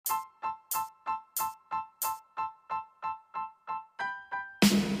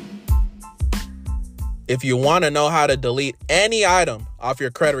If you want to know how to delete any item off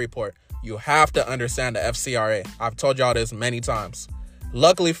your credit report, you have to understand the FCRA. I've told y'all this many times.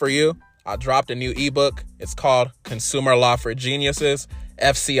 Luckily for you, I dropped a new ebook. It's called Consumer Law for Geniuses,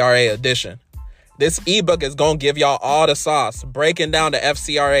 FCRA Edition. This ebook is going to give y'all all the sauce, breaking down the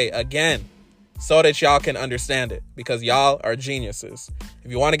FCRA again so that y'all can understand it, because y'all are geniuses.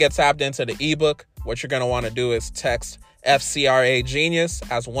 If you want to get tapped into the ebook, what you're going to want to do is text FCRA Genius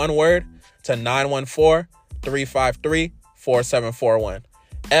as one word to 914-353-4741.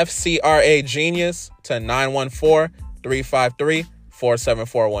 FCRA Genius to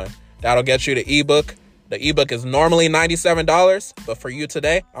 914-353-4741. That'll get you the ebook. The ebook is normally $97, but for you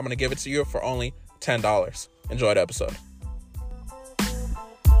today, I'm going to give it to you for only $10. Enjoy the episode.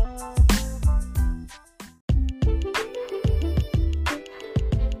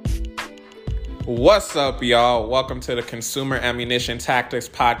 What's up, y'all? Welcome to the Consumer Ammunition Tactics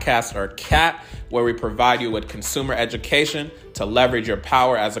Podcast, or CAT, where we provide you with consumer education to leverage your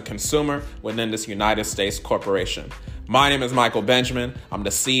power as a consumer within this United States corporation. My name is Michael Benjamin. I'm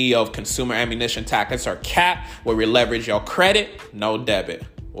the CEO of Consumer Ammunition Tactics, or CAT, where we leverage your credit, no debit.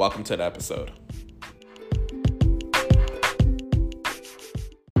 Welcome to the episode.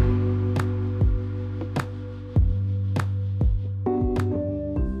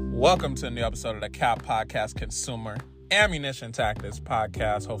 Welcome to a new episode of the CAT Podcast, Consumer Ammunition Tactics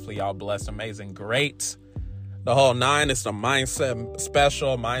Podcast. Hopefully y'all blessed, amazing, great. The whole nine. It's the mindset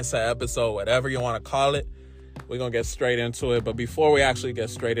special, mindset episode, whatever you want to call it. We're going to get straight into it. But before we actually get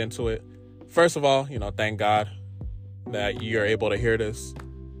straight into it, first of all, thank God that you're able to hear this.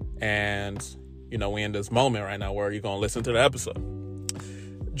 And, we in this moment right now where you're going to listen to the episode.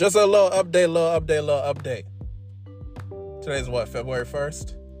 Just a little update. Today's what, February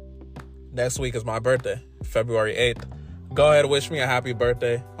 1st? Next week is my birthday, February 8th. Go ahead and wish me a happy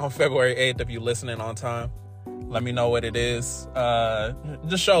birthday on February 8th if you're listening on time. Let me know what it is.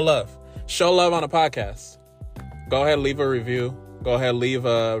 Just show love. Show love on the podcast. Go ahead, leave a review. Go ahead, leave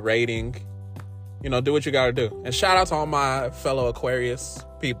a rating. Do what you got to do. And shout out to all my fellow Aquarius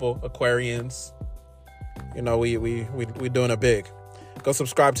people, Aquarians. We doing it big. Go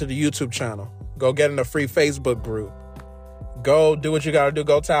subscribe to the YouTube channel. Go get in the free Facebook group. Go do what you got to do.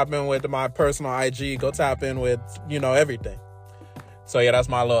 Go tap in with my personal IG. Go tap in with, everything. So, yeah, that's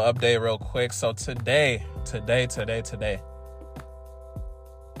my little update real quick. So, today,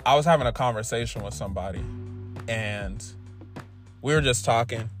 I was having a conversation with somebody. And we were just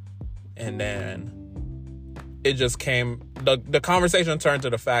talking. And then it just came. The conversation turned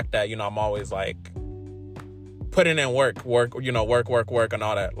to the fact that, I'm always like putting in work, and all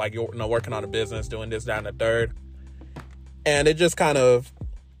that. Like, working on a business, doing this, that, and the third. And it just kind of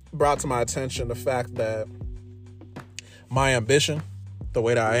brought to my attention the fact that my ambition, the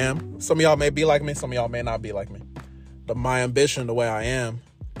way that I am, some of y'all may be like me, some of y'all may not be like me. But my ambition, the way I am,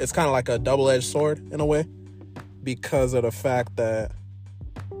 it's kind of like a double-edged sword in a way, because of the fact that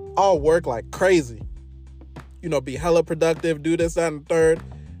I'll work like crazy. Be hella productive, do this, that, and the third.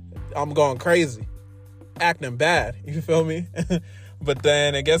 I'm going crazy, acting bad, you feel me? But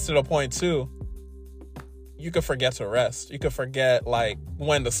then it gets to the point, too, you could forget to rest. You could forget,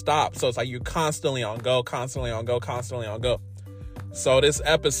 when to stop. So it's like you're constantly on go. So this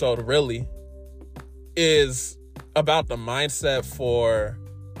episode really is about the mindset for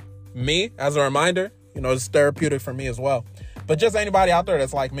me. As a reminder, it's therapeutic for me as well. But just anybody out there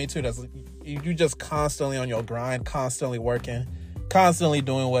that's like me too, you just constantly on your grind, constantly working, constantly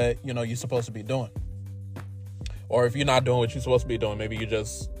doing what, you're supposed to be doing. Or if you're not doing what you're supposed to be doing, maybe you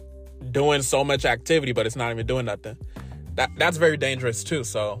just doing so much activity, but it's not even doing nothing. That's very dangerous too.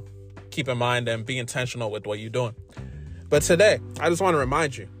 So keep in mind and be intentional with what you're doing. But today, I just want to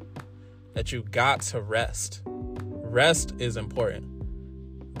remind you that you got to rest. Rest is important.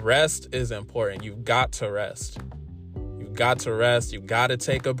 You've got to rest. You've got to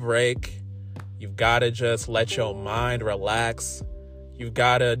take a break. You've got to just let your mind relax. You've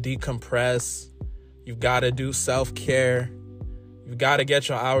got to decompress. You've got to do self-care. You got to get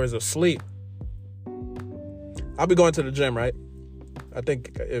your hours of sleep. I'll be going to the gym, right? I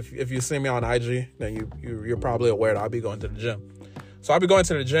think if you see me on IG, then you're probably aware that I'll be going to the gym. So I'll be going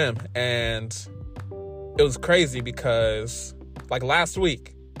to the gym, and it was crazy because, last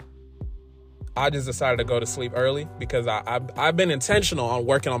week, I just decided to go to sleep early because I've been intentional on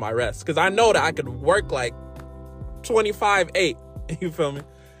working on my rest, because I know that I could work 25/8. You feel me?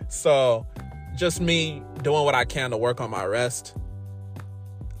 So just me doing what I can to work on my rest.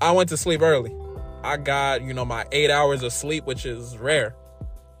 I went to sleep early. I got, my 8 hours of sleep, which is rare.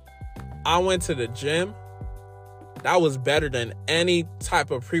 I went to the gym. That was better than any type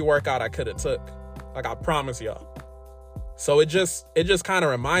of pre-workout I could have took. Like, I promise y'all. So it just kind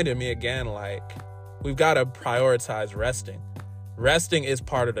of reminded me again, like, we've got to prioritize resting. Resting is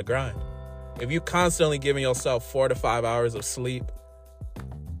part of the grind. If you constantly giving yourself 4 to 5 hours of sleep,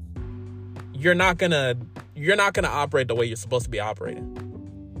 you're not gonna operate the way you're supposed to be operating.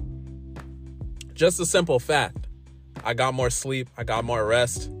 Just a simple fact. I got more sleep. I got more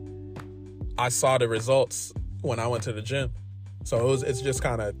rest. I saw the results when I went to the gym. So it's just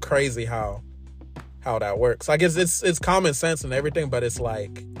kind of crazy how that works. I guess it's common sense and everything, but it's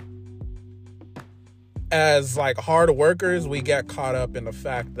like, as like hard workers, we get caught up in the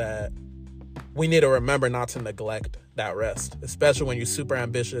fact that we need to remember not to neglect that rest, especially when you're super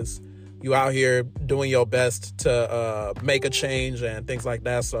ambitious. You out here doing your best to make a change and things like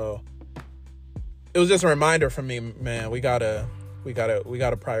that. So it was just a reminder for me, man, we gotta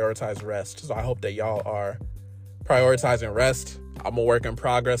prioritize rest. So I hope that y'all are prioritizing rest. I'm a work in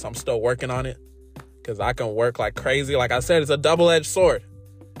progress. I'm still working on it because I can work like crazy. Like I said, it's a double-edged sword.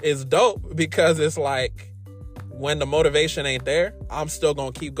 It's dope because it's like, when the motivation ain't there, I'm still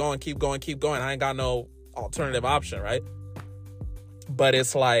gonna keep going. I ain't got no alternative option, right? But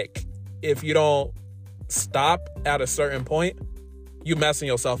it's like, if you don't stop at a certain point, you messing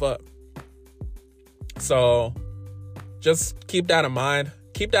yourself up. So just keep that in mind.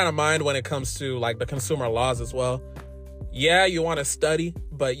 Keep that in mind when it comes to like the consumer laws as well. Yeah, you want to study,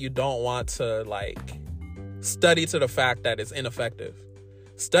 but you don't want to like study to the fact that it's ineffective.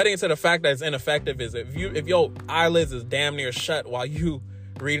 Studying to the fact that it's ineffective is if your eyelids is damn near shut while you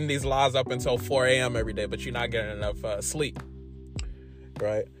reading these laws up until 4 a.m. every day, but you're not getting enough sleep,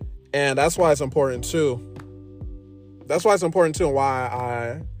 right? And that's why it's important too. That's why it's important too, and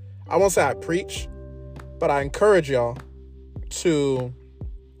why I won't say I preach, but I encourage y'all to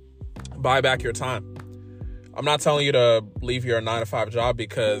buy back your time. I'm not telling you to leave your 9-to-5 job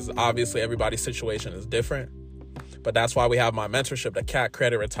because obviously everybody's situation is different. But that's why we have my mentorship, the CAT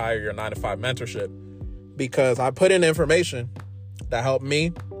Credit Retire Your 9-to-5 mentorship, because I put in information that helped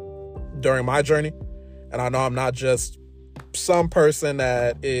me during my journey. And I know I'm not just some person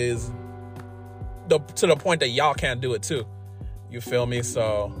that is to the point that y'all can't do it too. You feel me?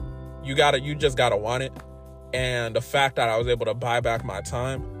 So you just gotta want it. And the fact that I was able to buy back my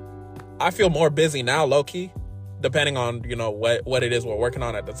time, I feel more busy now, low-key, depending on, what it is we're working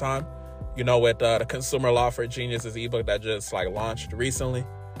on at the time. With the Consumer Law for Geniuses ebook that just like launched recently,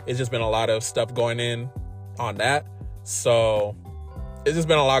 it's just been a lot of stuff going in on that. So it's just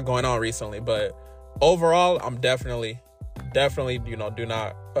been a lot going on recently. But overall, I'm definitely, do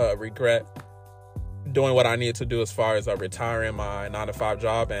not regret doing what I need to do as far as retiring my 9-to-5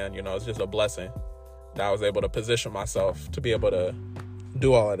 job. And, it's just a blessing that I was able to position myself to be able to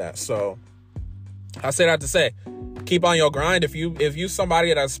do all of that. So I say that to say, keep on your grind. If you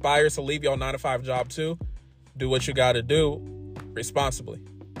somebody that aspires to leave your 9-to-5 job too, do what you got to do responsibly.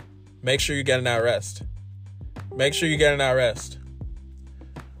 Make sure you're getting that rest.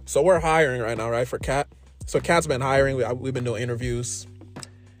 So we're hiring right now, right, for CAT. So CAT's been hiring. We've been doing interviews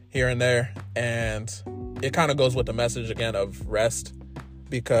here and there, and it kind of goes with the message again of rest,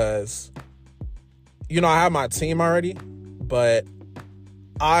 because I have my team already, but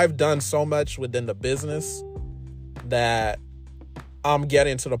I've done so much within the business that I'm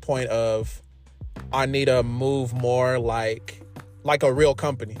getting to the point of I need to move more like a real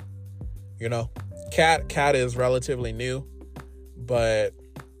company. CAT is relatively new, but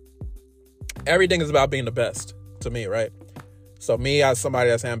everything is about being the best to me, right? So me, as somebody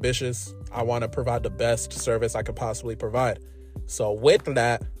that's ambitious, I want to provide the best service I could possibly provide. So with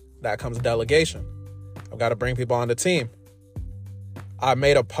that comes delegation. I've got to bring people on the team. I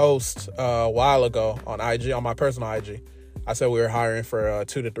made a post a while ago on IG, on my personal IG. I said we were hiring for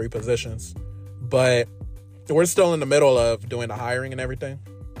 2 to 3 positions, but we're still in the middle of doing the hiring and everything.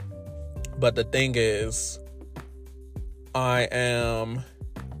 But the thing is, I'm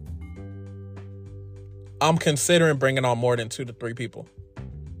considering bringing on more than 2 to 3 people,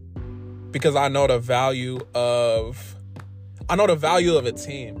 because I know the value of a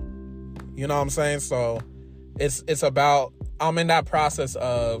team. You know what I'm saying? So it's about, I'm in that process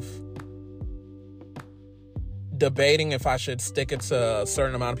of debating if I should stick it to a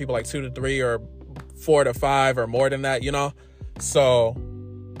certain amount of people, like 2 to 3 or 4 to 5 or more than that, So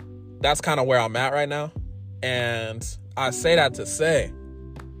that's kind of where I'm at right now. And I say that to say,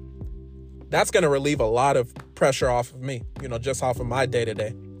 that's going to relieve a lot of pressure off of me, just off of my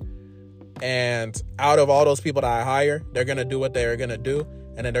day-to-day. And out of all those people that I hire, they're going to do what they're going to do.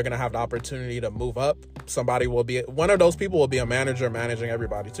 And then they're going to have the opportunity to move up. One of those people will be a manager managing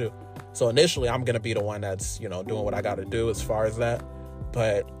everybody too. So initially I'm going to be the one that's, doing what I got to do as far as that.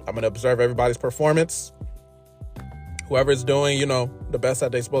 But I'm going to observe everybody's performance. Whoever's doing, the best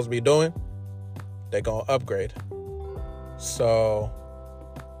that they're supposed to be doing, they're going to upgrade. So,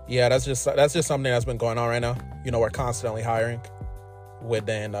 yeah, that's just something that's been going on right now. We're constantly hiring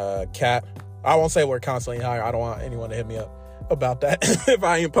within CAT. I won't say we're constantly hiring. I don't want anyone to hit me up about that if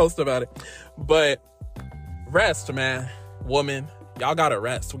I ain't post about it. But rest, man. Woman, y'all got to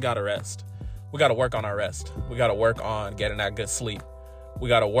rest. We got to rest. We got to work on our rest. We got to work on getting that good sleep. We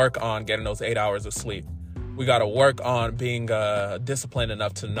got to work on getting those 8 hours of sleep. We got to work on being disciplined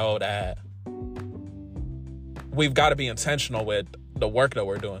enough to know that we've got to be intentional with the work that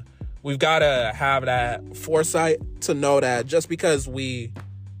we're doing. We've got to have that foresight to know that just because we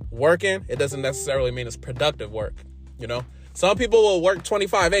working, it doesn't necessarily mean it's productive work. Some people will work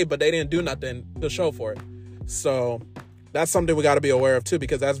 25/8, but they didn't do nothing to show for it. So that's something we got to be aware of too,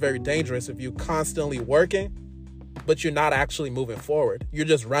 because that's very dangerous if you constantly working, but you're not actually moving forward. You're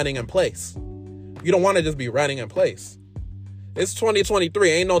just running in place. You don't want to just be running in place. It's 2023.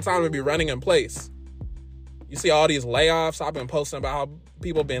 Ain't no time to be running in place. You see all these layoffs. I've been posting about how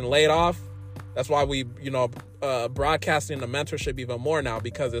people been laid off. That's why we, broadcasting the mentorship even more now,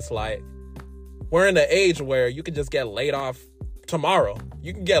 because it's like we're in the age where you can just get laid off tomorrow.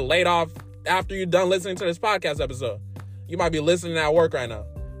 You can get laid off after you're done listening to this podcast episode. You might be listening at work right now.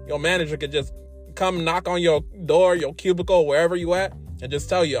 Your manager could just come knock on your door, your cubicle, wherever you at, and just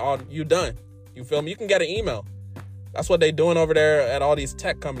tell you, oh, you done. You feel me? You can get an email. That's what they doing over there at all these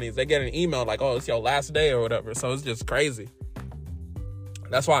tech companies. They get an email like, oh, it's your last day or whatever. So it's just crazy.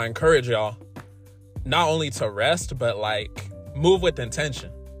 That's why I encourage y'all not only to rest, but move with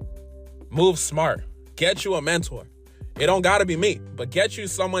intention. Move smart. Get you a mentor. It don't got to be me, but get you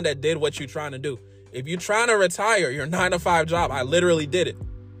someone that did what you're trying to do. If you're trying to retire your 9-to-5 job, I literally did it.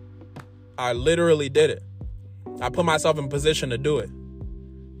 I put myself in position to do it.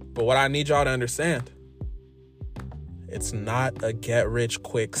 But what I need y'all to understand, it's not a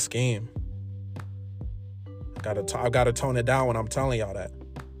get-rich-quick scheme. I've got to tone it down when I'm telling y'all that.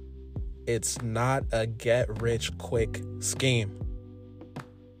 It's not a get-rich-quick scheme.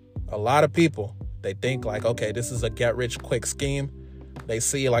 A lot of people, they think okay, this is a get-rich-quick scheme. They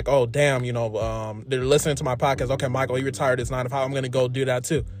see oh, damn, they're listening to my podcast. Okay, Michael, you retired this 9 to 5. I'm going to go do that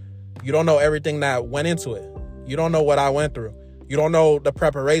too. You don't know everything that went into it. You don't know what I went through. You don't know the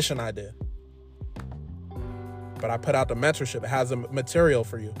preparation I did. But I put out the mentorship. It has the material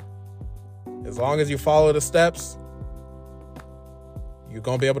for you. As long as you follow the steps, you're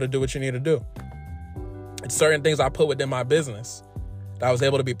going to be able to do what you need to do. It's certain things I put within my business that I was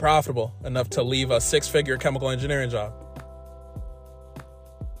able to be profitable enough to leave a 6-figure chemical engineering job.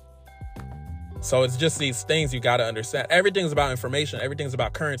 So it's just these things you got to understand. Everything's about information. Everything's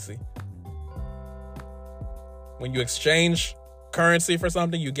about currency. When you exchange currency for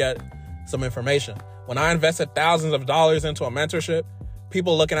something, you get some information. When I invested thousands of dollars into a mentorship,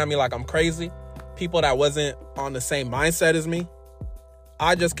 people looking at me like I'm crazy, people that wasn't on the same mindset as me,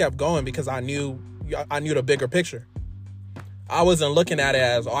 I just kept going because I knew the bigger picture. I wasn't looking at it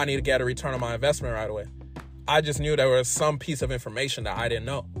as, I need to get a return on my investment right away. I just knew there was some piece of information that I didn't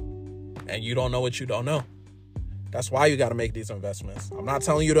know. And you don't know what you don't know. That's why you got to make these investments. I'm not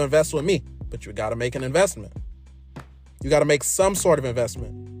telling you to invest with me, but you got to make an investment. You got to make some sort of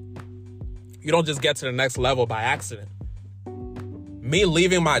investment. You don't just get to the next level by accident. Me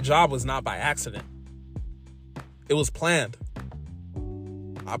leaving my job was not by accident. It was planned.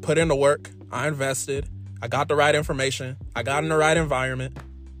 I put in the work. I invested. I got the right information. I got in the right environment.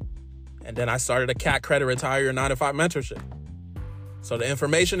 And then I started a CAT Credit Retire Your 9-to-5 mentorship. So the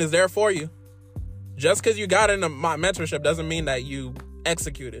information is there for you. Just because you got into my mentorship doesn't mean that you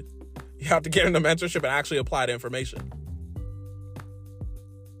executed. You have to get into mentorship and actually apply the information.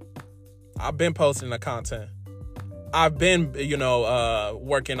 I've been posting the content. I've been,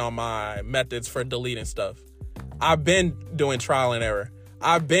 working on my methods for deleting stuff. I've been doing trial and error.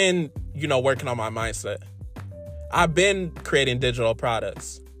 I've been, working on my mindset. I've been creating digital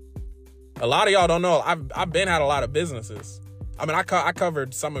products. A lot of y'all don't know. I've been had a lot of businesses. I mean, I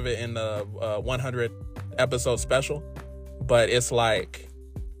covered some of it in the 100 episode special, but it's like,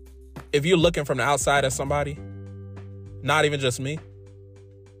 if you're looking from the outside of somebody, not even just me,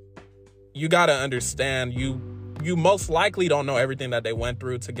 you got to understand you most likely don't know everything that they went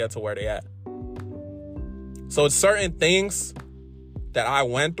through to get to where they at. So it's certain things that I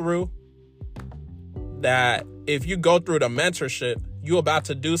went through that if you go through the mentorship, you about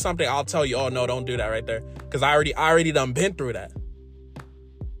to do something, I'll tell you, oh no, don't do that right there. Because I already done been through that.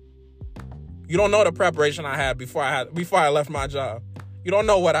 You don't know the preparation I had before I left my job. You don't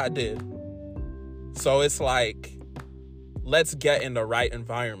know what I did. So it's like, let's get in the right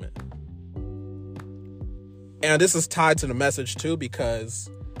environment. And this is tied to the message too, because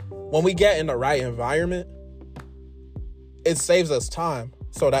when we get in the right environment, it saves us time.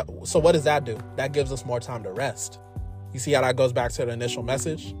 So what does that do? That gives us more time to rest. You see how that goes back to the initial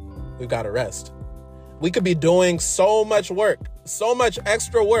message? We've got to rest. We could be doing so much work, so much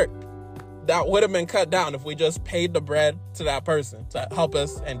extra work that would have been cut down if we just paid the bread to that person to help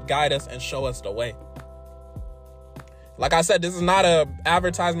us and guide us and show us the way. Like I said, this is not an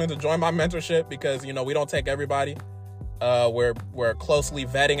advertisement to join my mentorship because, we don't take everybody. We're closely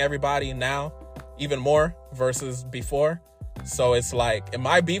vetting everybody now, even more versus before. So it's like, it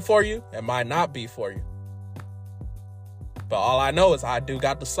might be for you, it might not be for you. But all I know is I do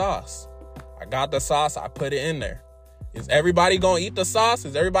got the sauce. I got the sauce, I put it in there. Is everybody going to eat the sauce?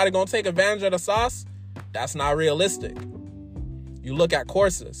 Is everybody going to take advantage of the sauce? That's not realistic. You look at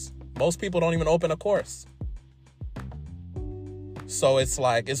courses. Most people don't even open a course. So it's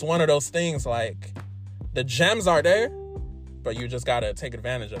like, it's one of those things like the gems are there, but you just got to take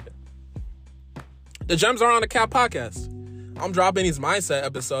advantage of it. The gems are on the Cap Podcast. I'm dropping these mindset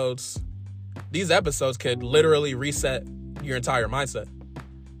episodes. These episodes could literally reset your entire mindset.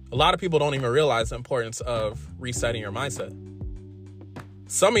 A lot of people don't even realize the importance of resetting your mindset.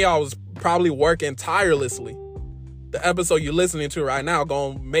 Some of y'all was probably working tirelessly. The episode you're listening to right now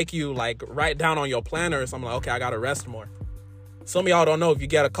gonna make you like write down on your planner or something like, okay, I gotta rest more. Some of y'all don't know if you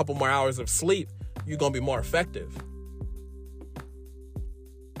get a couple more hours of sleep, you're gonna be more effective.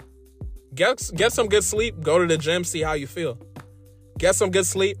 Get some good sleep, go to the gym, see how you feel. Get some good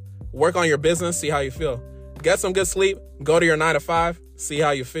sleep, work on your business, see how you feel. Get some good sleep, go to your 9 to 5, see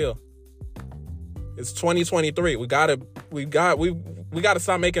how you feel. It's 2023. We gotta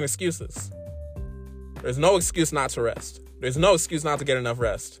stop making excuses. There's no excuse not to rest. There's no excuse not to get enough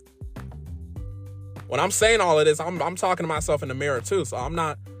rest. When I'm saying all of this, I'm talking to myself in the mirror too. So I'm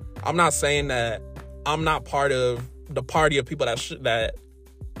not saying that I'm not part of the party of people that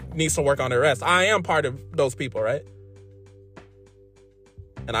needs to work on their rest. I am part of those people, right?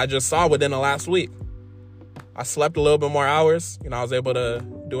 And I just saw within the last week, I slept a little bit more hours. I was able to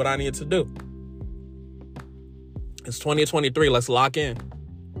do what I needed to do. It's 2023. Let's lock in.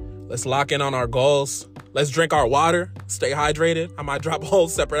 Let's lock in on our goals. Let's drink our water. Stay hydrated. I might drop a whole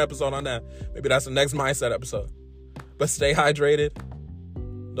separate episode on that. Maybe that's the next mindset episode. But stay hydrated.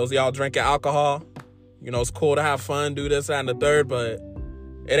 Those of y'all drinking alcohol, it's cool to have fun, do this, that, and the third, but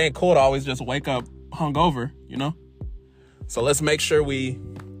it ain't cool to always just wake up hungover, So let's make sure we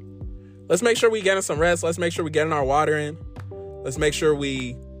getting some rest. Let's make sure we getting our water in. Let's make sure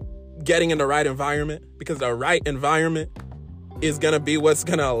we getting in the right environment, because the right environment is going to be what's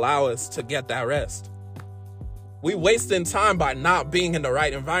going to allow us to get that rest. We wasting time by not being in the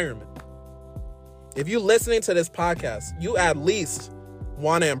right environment. If you're listening to this podcast, you at least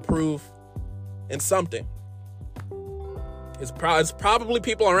want to improve in something. It's probably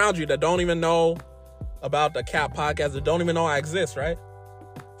people around you that don't even know about the Cap Podcast, that don't even know I exist, right?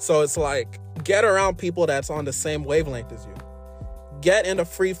 So it's like, get around people that's on the same wavelength as you. Get in a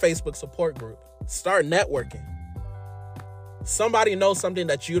free Facebook support group. Start networking. Somebody knows something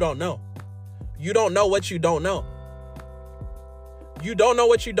that you don't know. You don't know what you don't know. You don't know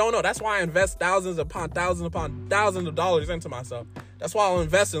what you don't know. That's why I invest thousands upon thousands of dollars into myself. That's why I'll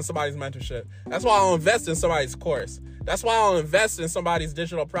invest in somebody's mentorship. That's why I'll invest in somebody's course. That's why I'll invest in somebody's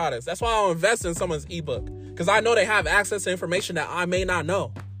digital products. That's why I'll invest in someone's ebook. Because I know they have access to information that I may not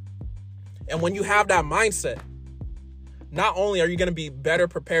know. And when you have that mindset, not only are you going to be better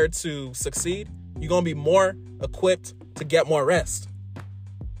prepared to succeed, you're going to be more equipped to get more rest.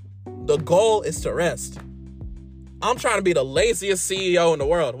 The goal is to rest. I'm trying to be the laziest CEO in the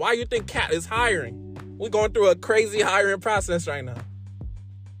world. Why do you think Cat is hiring? We're going through a crazy hiring process right now.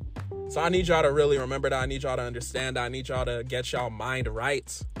 So I need y'all to really remember that. I need y'all to understand that. I need y'all to get y'all mind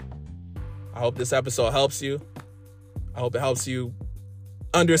right. I hope this episode helps you. I hope it helps you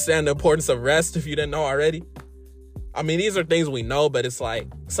understand the importance of rest if you didn't know already. I mean, these are things we know, but it's like,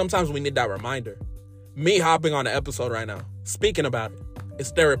 sometimes we need that reminder. Me hopping on the episode right now, speaking about it,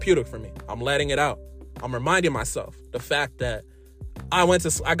 it's therapeutic for me. I'm letting it out. I'm reminding myself the fact that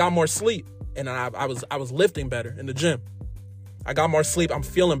I got more sleep, and I was lifting better in the gym. I got more sleep. I'm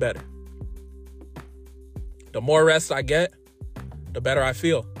feeling better. The more rest I get, the better I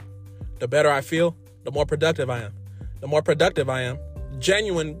feel. The better I feel, the more productive I am. The more productive I am,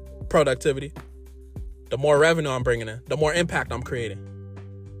 genuine productivity, the more revenue I'm bringing in, the more impact I'm creating.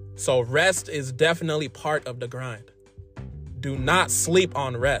 So rest is definitely part of the grind. Do not sleep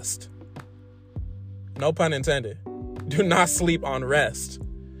on rest. No pun intended. Do not sleep on rest.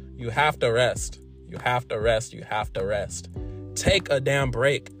 You have to rest. You have to rest. You have to rest. Take a damn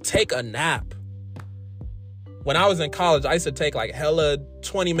break. Take a nap. When I was in college, I used to take like hella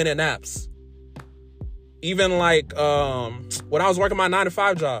 20-minute naps. Even like when I was working my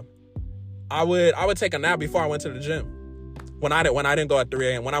 9-to-5 job, I would take a nap before I went to the gym. When I didn't go at 3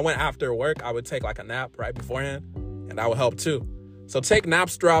 a.m. When I went after work, I would take like a nap right beforehand, and that would help too. So take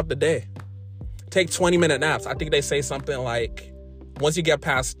naps throughout the day. Take 20-minute naps. I think they say something like, once you get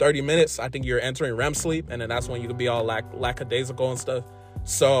past 30 minutes, I think you're entering REM sleep, and then that's when you can be all lackadaisical and stuff.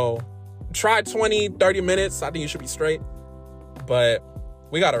 So try 20, 30 minutes. I think you should be straight. But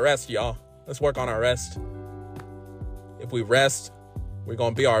we got to rest, y'all. Let's work on our rest. If we rest, we're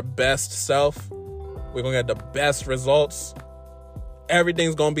going to be our best self. We're going to get the best results.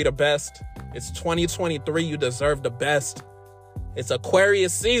 Everything's going to be the best. It's 2023. You deserve the best. It's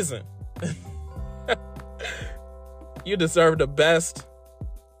Aquarius season. You deserve the best.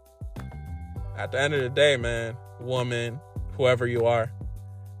 At the end of the day, man, woman, whoever you are,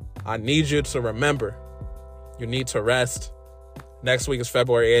 I need you to remember, you need to rest. Next week is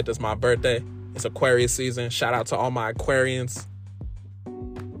February 8th. It's my birthday. It's Aquarius season. Shout out to all my Aquarians.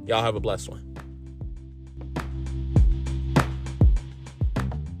 Y'all have a blessed one.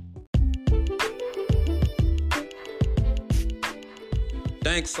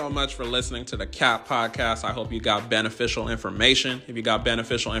 Thanks so much for listening to the CAP podcast. I hope you got beneficial information. If you got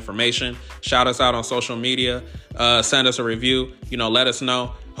beneficial information, shout us out on social media. Send us a review. Let us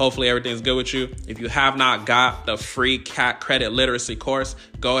know. Hopefully everything's good with you. If you have not got the free CAT credit literacy course,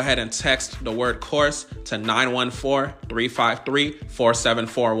 go ahead and text the word course to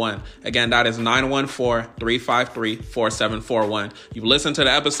 914-353-4741. Again, that is 914-353-4741. You've listened to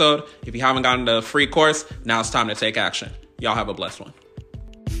the episode. If you haven't gotten the free course, now it's time to take action. Y'all have a blessed one.